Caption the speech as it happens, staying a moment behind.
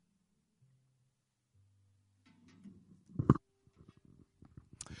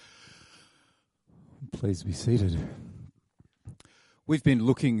Please be seated. We've been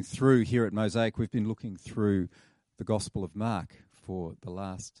looking through here at Mosaic, we've been looking through the Gospel of Mark for the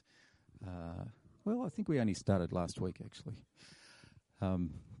last, I think we only started last week actually.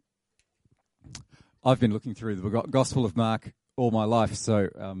 I've been looking through the Gospel of Mark all my life, so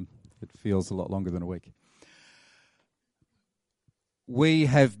it feels a lot longer than a week. We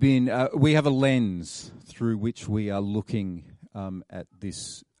have a lens through which we are looking at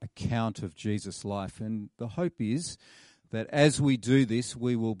this account of Jesus' life, and the hope is that as we do this,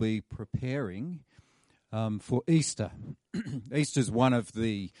 we will be preparing for Easter. Easter is one of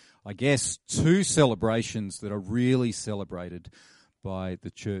the, two celebrations that are really celebrated by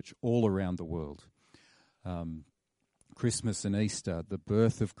the church all around the world. Christmas and Easter, the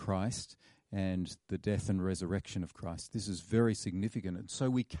birth of Christ and the death and resurrection of Christ. This is very significant, and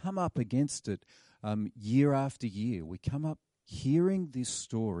so we come up against it year after year. We come up hearing this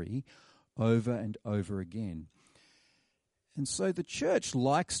story over and over again. And so the church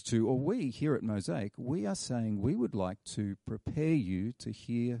likes to, or we here at Mosaic, we are saying we would like to prepare you to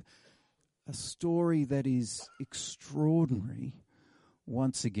hear a story that is extraordinary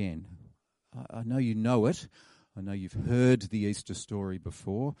once again. I know you know it. I know you've heard the Easter story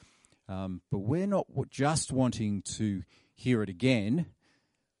before, but we're not just wanting to hear it again.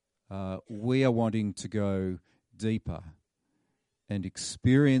 We are wanting to go deeper and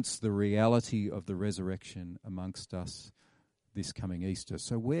experience the reality of the resurrection amongst us this coming Easter.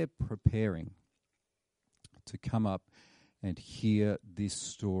 So we're preparing to come up and hear this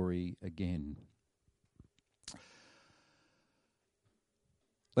story again.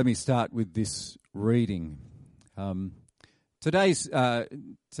 Let me start with this reading. Today,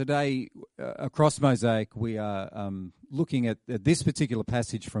 across Mosaic, we are looking at this particular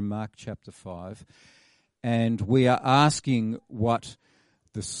passage from Mark chapter 5, and we are asking what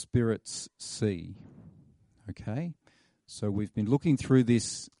the spirits see. Okay? So we've been looking through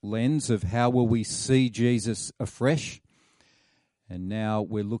this lens of how will we see Jesus afresh, and now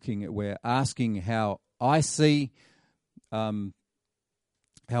we're asking how I see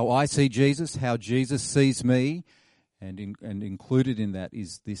Jesus, how Jesus sees me, and included in that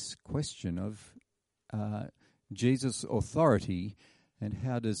is this question of Jesus' authority and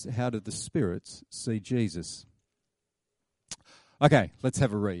how do the spirits see Jesus. Okay, let's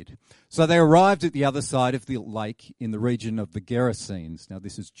have a read. So they arrived at the other side of the lake in the region of the Gerasenes. Now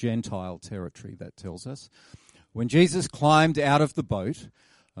this is Gentile territory, that tells us. When Jesus climbed out of the boat,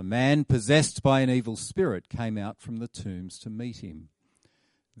 a man possessed by an evil spirit came out from the tombs to meet him.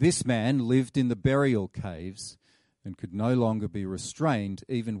 This man lived in the burial caves and could no longer be restrained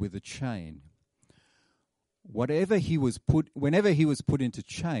even with a chain. Whenever he was put into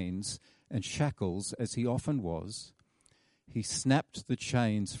chains and shackles, as he often was, he snapped the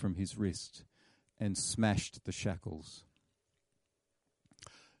chains from his wrist and smashed the shackles.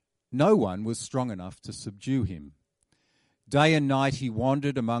 No one was strong enough to subdue him. Day and night he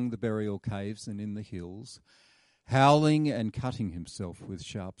wandered among the burial caves and in the hills, howling and cutting himself with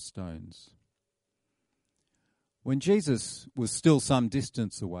sharp stones. When Jesus was still some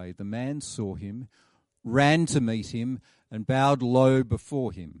distance away, the man saw him, ran to meet him, and bowed low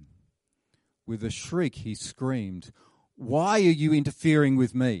before him. With a shriek he screamed, "Why are you interfering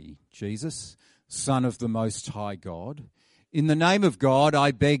with me, Jesus, Son of the Most High God? In the name of God, I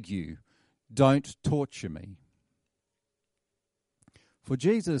beg you, don't torture me." For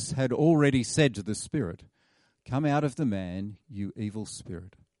Jesus had already said to the spirit, "Come out of the man, you evil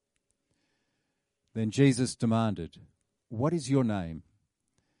spirit." Then Jesus demanded, "What is your name?"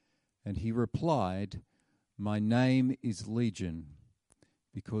 And he replied, "My name is Legion,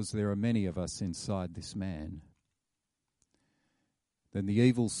 because there are many of us inside this man." Then the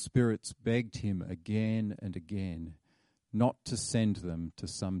evil spirits begged him again and again not to send them to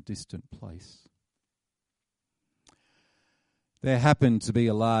some distant place. There happened to be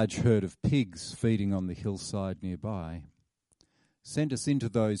a large herd of pigs feeding on the hillside nearby. "Send us into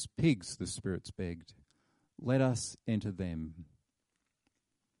those pigs," the spirits begged. "Let us enter them."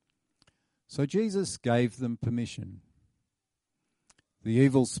 So Jesus gave them permission. The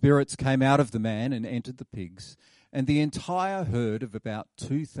evil spirits came out of the man and entered the pigs, and the entire herd of about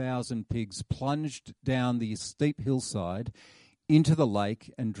 2,000 pigs plunged down the steep hillside into the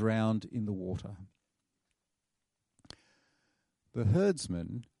lake and drowned in the water. The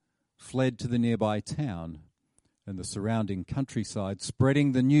herdsmen fled to the nearby town and the surrounding countryside,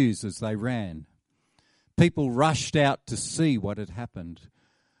 spreading the news as they ran. People rushed out to see what had happened.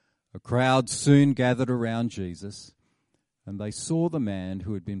 A crowd soon gathered around Jesus, and they saw the man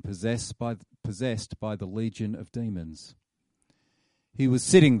who had been possessed by the legion of demons. He was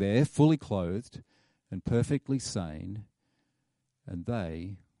sitting there, fully clothed, and perfectly sane, and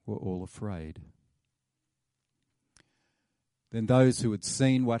they were all afraid. Then those who had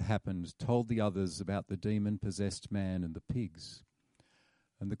seen what happened told the others about the demon-possessed man and the pigs.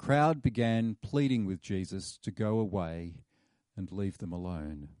 And the crowd began pleading with Jesus to go away and leave them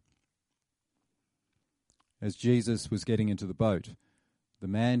alone. As Jesus was getting into the boat, the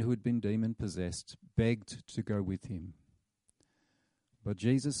man who had been demon-possessed begged to go with him. But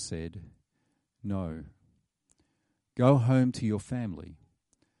Jesus said, "No, go home to your family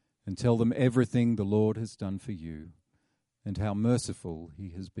and tell them everything the Lord has done for you and how merciful he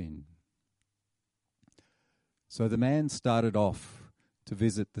has been." So the man started off to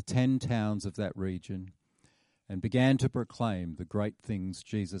visit the 10 towns of that region and began to proclaim the great things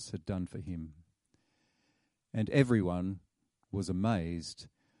Jesus had done for him. And everyone was amazed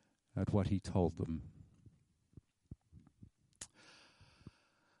at what he told them.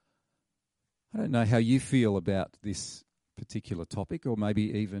 I don't know how you feel about this particular topic, or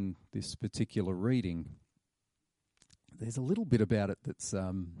maybe even this particular reading. There's a little bit about it that's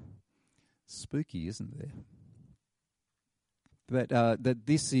spooky, isn't there? That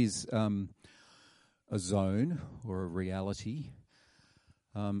this is a zone or a reality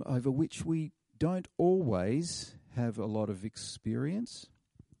over which we don't always have a lot of experience,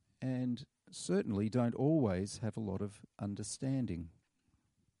 and certainly don't always have a lot of understanding.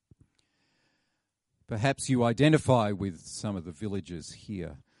 Perhaps you identify with some of the villagers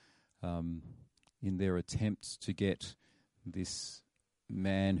here in their attempts to get this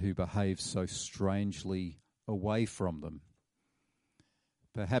man who behaves so strangely away from them.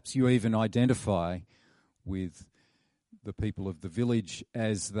 Perhaps you even identify with the people of the village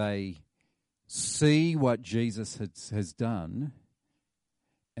as they see what Jesus has done,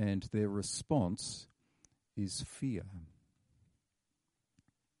 and their response is fear.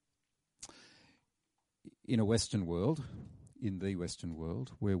 In the Western world,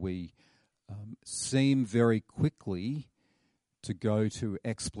 where we seem very quickly to go to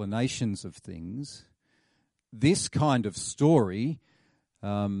explanations of things, this kind of story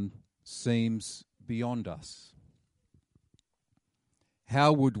seems beyond us.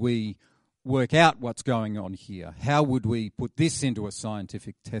 How would we work out what's going on here? How would we put this into a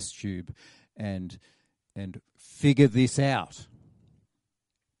scientific test tube and figure this out?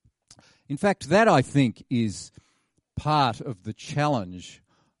 In fact, that, I think, is part of the challenge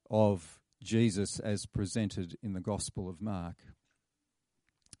of Jesus as presented in the Gospel of Mark.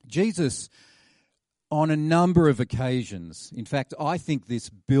 Jesus, on a number of occasions, in fact, I think this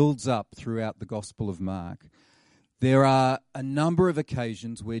builds up throughout the Gospel of Mark, there are a number of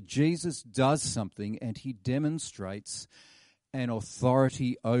occasions where Jesus does something and he demonstrates an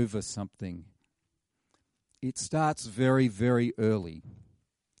authority over something. It starts very, very early.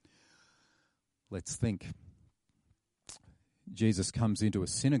 Let's think. Jesus comes into a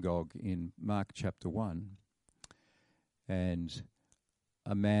synagogue in Mark chapter 1, and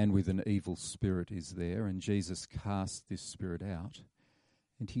a man with an evil spirit is there, and Jesus casts this spirit out,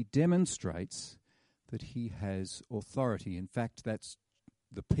 and he demonstrates that he has authority. In fact, that's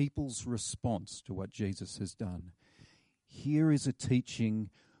the people's response to what Jesus has done. Here is a teaching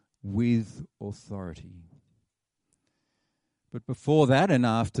with authority. But before that and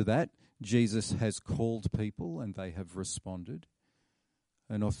after that, Jesus has called people and they have responded.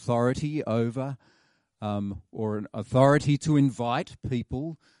 An authority over, or an authority to invite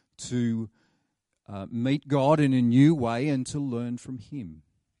people to meet God in a new way and to learn from him.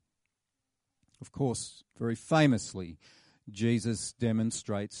 Of course, very famously, Jesus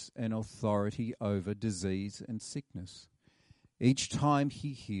demonstrates an authority over disease and sickness. Each time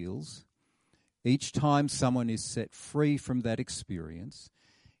he heals, each time someone is set free from that experience,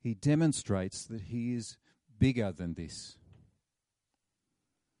 he demonstrates that he is bigger than this.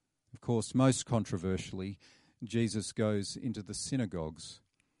 Of course, most controversially, Jesus goes into the synagogues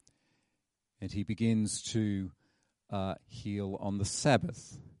and he begins to heal on the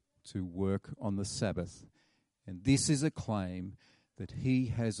Sabbath, to work on the Sabbath. And this is a claim that he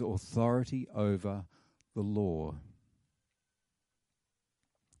has authority over the law.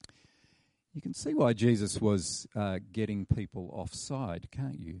 You can see why Jesus was getting people offside,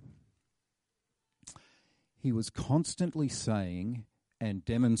 can't you? He was constantly saying and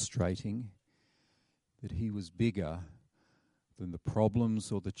demonstrating that he was bigger than the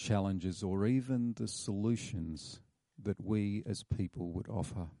problems or the challenges or even the solutions that we as people would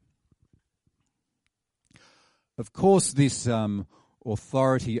offer. Of course, this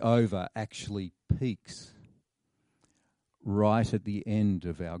authority over actually peaks right at the end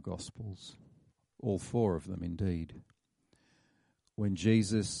of our Gospels. All 4 of them, indeed. When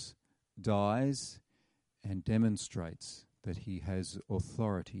Jesus dies and demonstrates that he has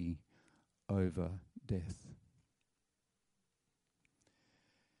authority over death.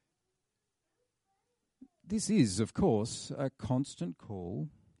 This is, of course, a constant call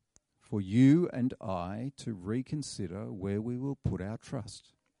for you and I to reconsider where we will put our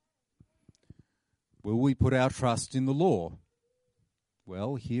trust. Will we put our trust in the law?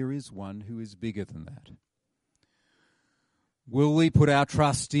 Well, here is one who is bigger than that. Will we put our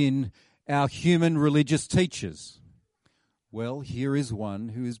trust in our human religious teachers? Well, here is one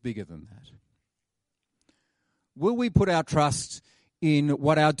who is bigger than that. Will we put our trust in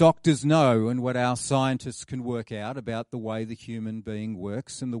what our doctors know and what our scientists can work out about the way the human being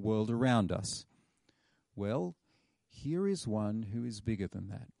works and the world around us? Well, here is one who is bigger than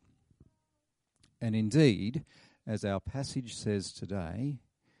that. And indeed, as our passage says today,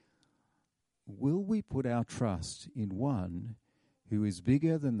 will we put our trust in one who is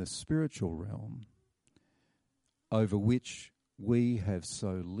bigger than the spiritual realm over which we have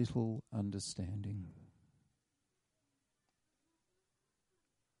so little understanding?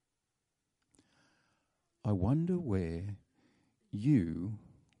 I wonder where you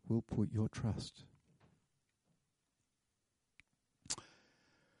will put your trust.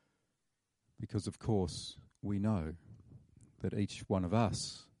 Because, of course, we know that each one of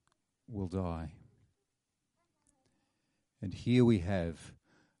us will die. And here we have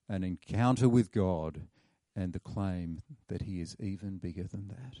an encounter with God and the claim that he is even bigger than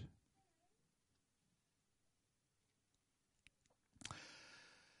that.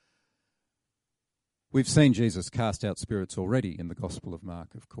 We've seen Jesus cast out spirits already in the Gospel of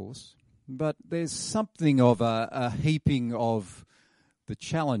Mark, of course, but there's something of a heaping of the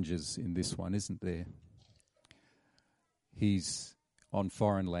challenges in this one, isn't there? He's on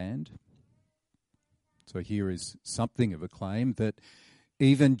foreign land, so here is something of a claim that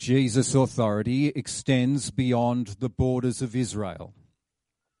even Jesus' authority extends beyond the borders of Israel.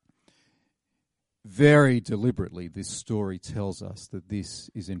 Very deliberately, this story tells us that this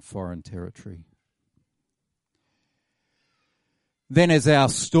is in foreign territory. Then as our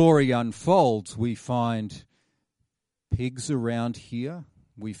story unfolds, we find pigs around here.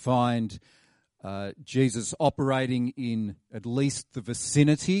 We find Jesus operating in at least the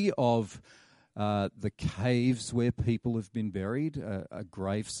vicinity of the caves where people have been buried, a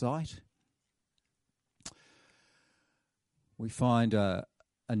grave site. We find a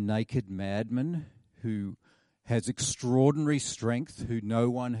naked madman who has extraordinary strength, who no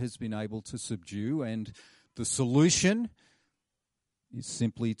one has been able to subdue, and the solution is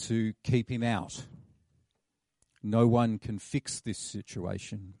simply to keep him out. No one can fix this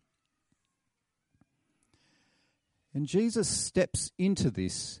situation. And Jesus steps into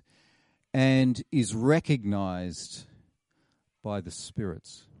this and is recognized by the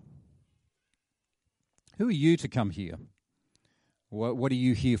spirits. Who are you to come here? What are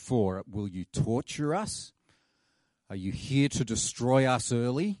you here for? Will you torture us? Are you here to destroy us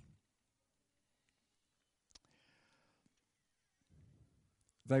early?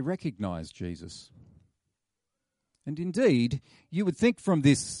 They recognize Jesus. And indeed, you would think from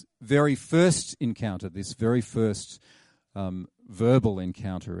this very first encounter, this very first verbal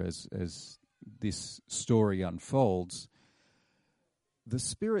encounter as this story unfolds, the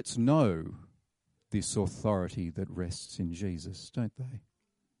spirits know this authority that rests in Jesus, don't they?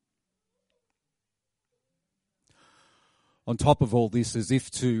 On top of all this, as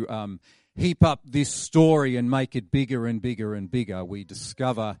if to heap up this story and make it bigger and bigger and bigger, we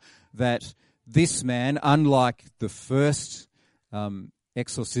discover that this man, unlike the first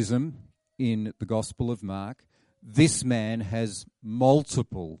exorcism in the Gospel of Mark, this man has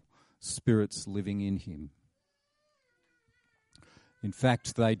multiple spirits living in him. In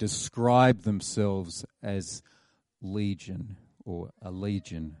fact, they describe themselves as legion, or a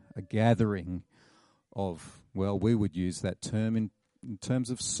legion, a gathering of, well, we would use that term in terms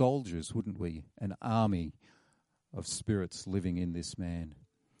of soldiers, wouldn't we? An army of spirits living in this man.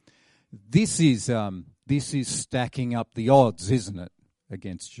 This is stacking up the odds, isn't it,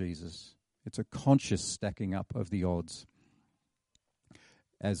 against Jesus? It's a conscious stacking up of the odds,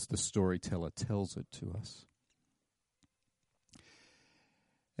 as the storyteller tells it to us.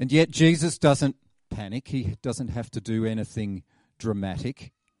 And yet Jesus doesn't panic. He doesn't have to do anything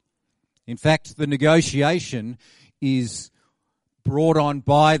dramatic. In fact, the negotiation is brought on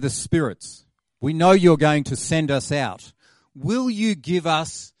by the spirits. We know you're going to send us out. Will you give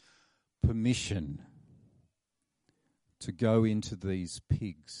us permission to go into these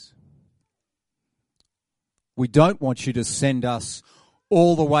pigs? We don't want you to send us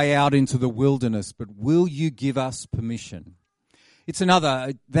all the way out into the wilderness, but will you give us permission? It's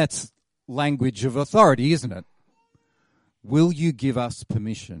another, that's language of authority, isn't it? Will you give us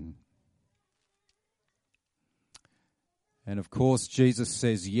permission? And of course, Jesus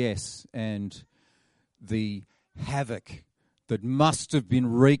says yes, and the havoc that must have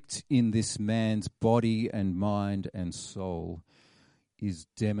been wreaked in this man's body and mind and soul is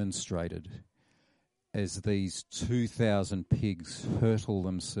demonstrated as these 2,000 pigs hurtle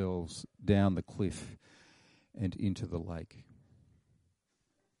themselves down the cliff and into the lake.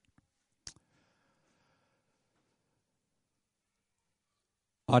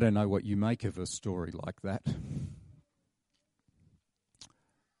 I don't know what you make of a story like that.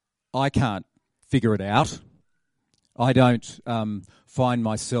 I can't figure it out. I don't find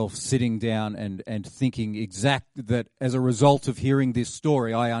myself sitting down and thinking that as a result of hearing this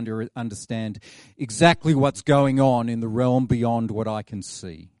story, I understand exactly what's going on in the realm beyond what I can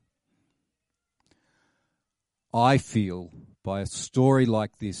see. I feel, by a story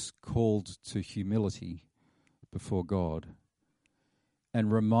like this, called to humility before God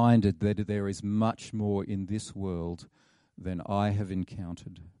and reminded that there is much more in this world than I have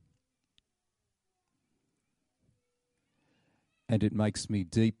encountered. And it makes me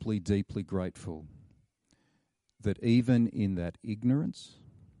deeply, deeply grateful that even in that ignorance,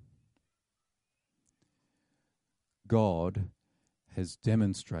 God has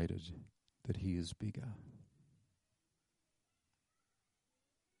demonstrated that he is bigger.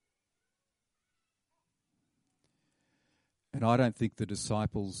 And I don't think the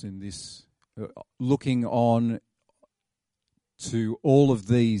disciples in this, looking on to all of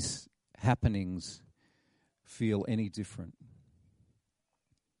these happenings, feel any different.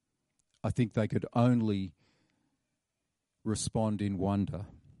 I think they could only respond in wonder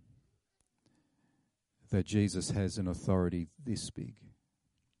that Jesus has an authority this big.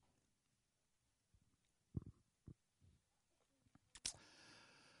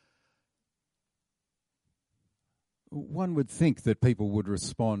 One would think that people would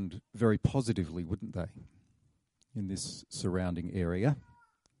respond very positively, wouldn't they, in this surrounding area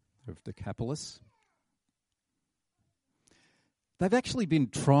of Decapolis? They've actually been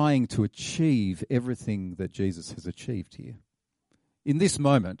trying to achieve everything that Jesus has achieved here. In this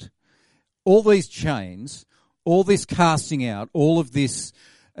moment, all these chains, all this casting out, all of this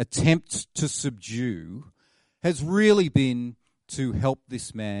attempt to subdue has really been to help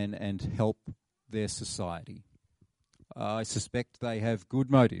this man and help their society. I suspect they have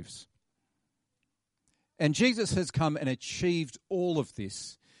good motives. And Jesus has come and achieved all of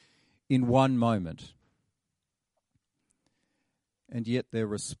this in one moment. And yet their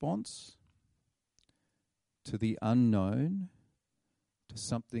response to the unknown, to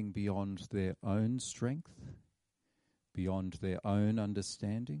something beyond their own strength, beyond their own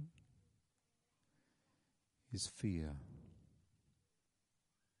understanding, is fear.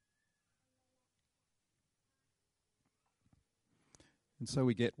 And so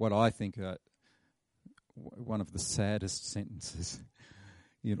we get what I think are one of the saddest sentences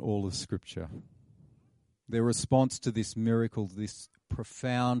in all of Scripture. Their response to this miracle, this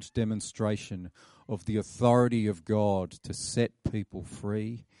profound demonstration of the authority of God to set people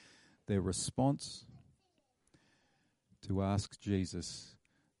free, their response to ask Jesus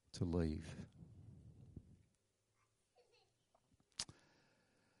to leave.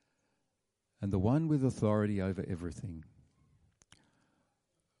 And the one with authority over everything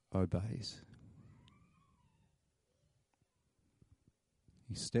obeys.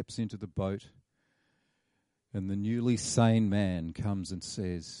 He steps into the boat, and the newly sane man comes and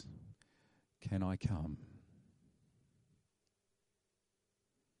says, "Can I come?"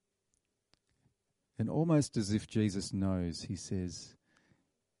 And almost as if Jesus knows, he says,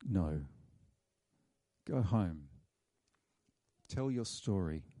 "No. Go home. Tell your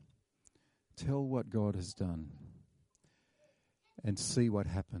story. Tell what God has done. And see what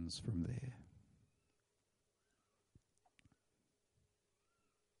happens from there."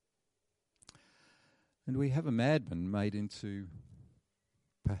 And we have a madman made into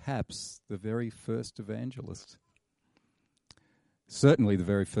perhaps the very first evangelist. Certainly the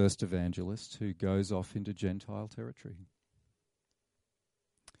very first evangelist who goes off into Gentile territory.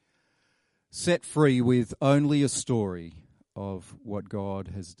 Set free with only a story of what God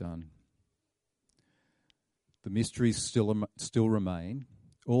has done. The mysteries still remain.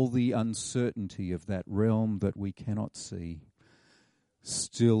 All the uncertainty of that realm that we cannot see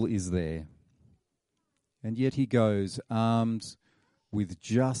still is there. And yet he goes armed with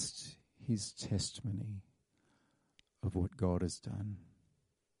just his testimony of what God has done.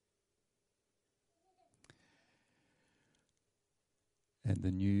 And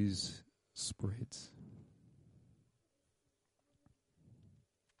the news spreads.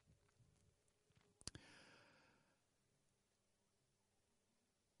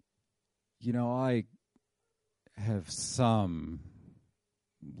 I have some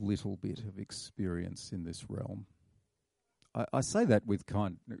little bit of experience in this realm. I say that with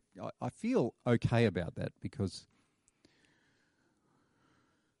I feel okay about that because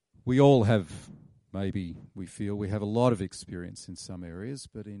we all have, maybe we feel we have a lot of experience in some areas,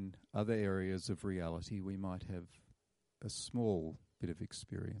 but in other areas of reality we might have a small bit of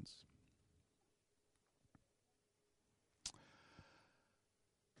experience.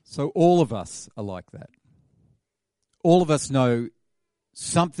 So all of us are like that. All of us know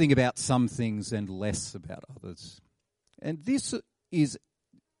something about some things and less about others. And this is,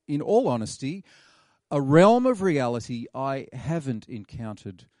 in all honesty, a realm of reality I haven't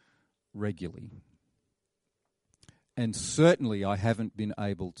encountered regularly. And certainly I haven't been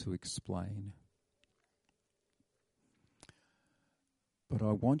able to explain. But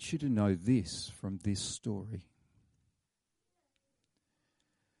I want you to know this from this story.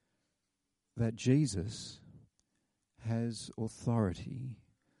 That Jesus has authority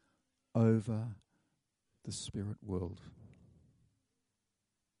over the spirit world.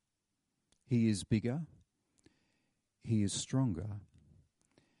 He is bigger, he is stronger,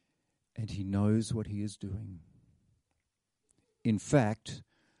 and he knows what he is doing. In fact,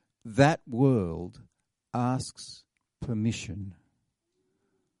 that world asks permission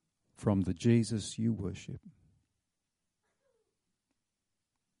from the Jesus you worship.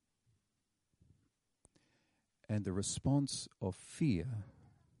 And the response of fear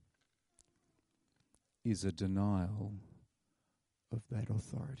is a denial of that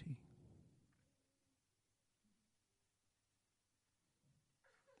authority.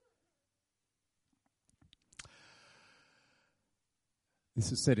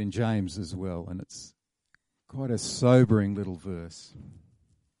 This is said in James as well, and it's quite a sobering little verse.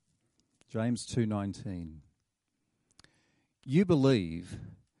 James 2:19. You believe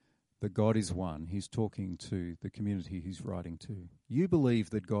that God is one. He's talking to the community he's writing to. You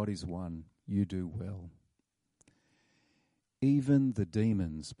believe that God is one. You do well. Even the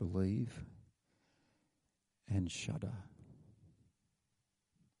demons believe and shudder.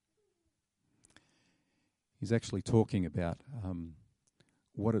 He's actually talking about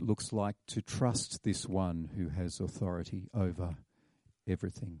what it looks like to trust this one who has authority over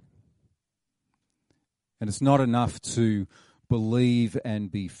everything. And it's not enough to believe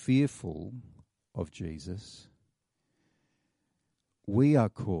and be fearful of Jesus. We are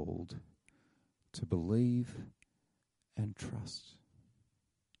called to believe and trust.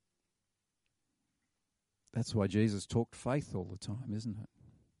 That's why Jesus talked faith all the time, isn't it?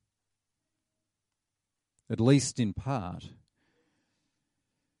 At least in part,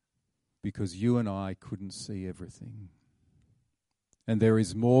 because you and I couldn't see everything. And there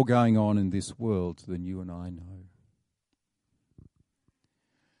is more going on in this world than you and I know.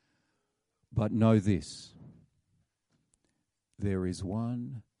 But know this, there is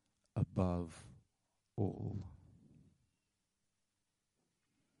one above all.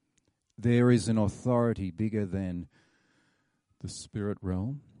 There is an authority bigger than the spirit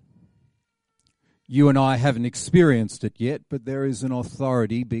realm. You and I haven't experienced it yet, but there is an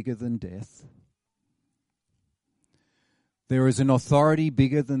authority bigger than death. There is an authority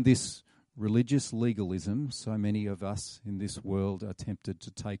bigger than this religious legalism so many of us in this world are tempted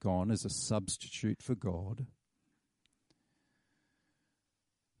to take on as a substitute for God.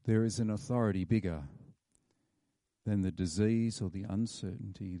 There is an authority bigger than the disease or the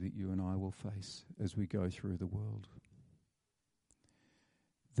uncertainty that you and I will face as we go through the world.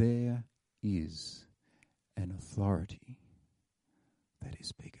 There is an authority that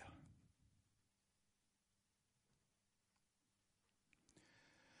is bigger.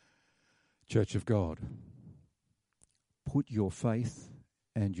 Church of God, put your faith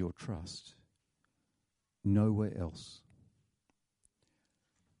and your trust nowhere else.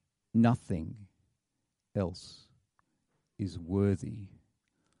 Nothing else is worthy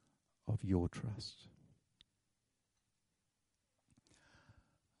of your trust.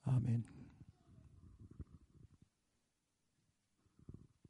 Amen.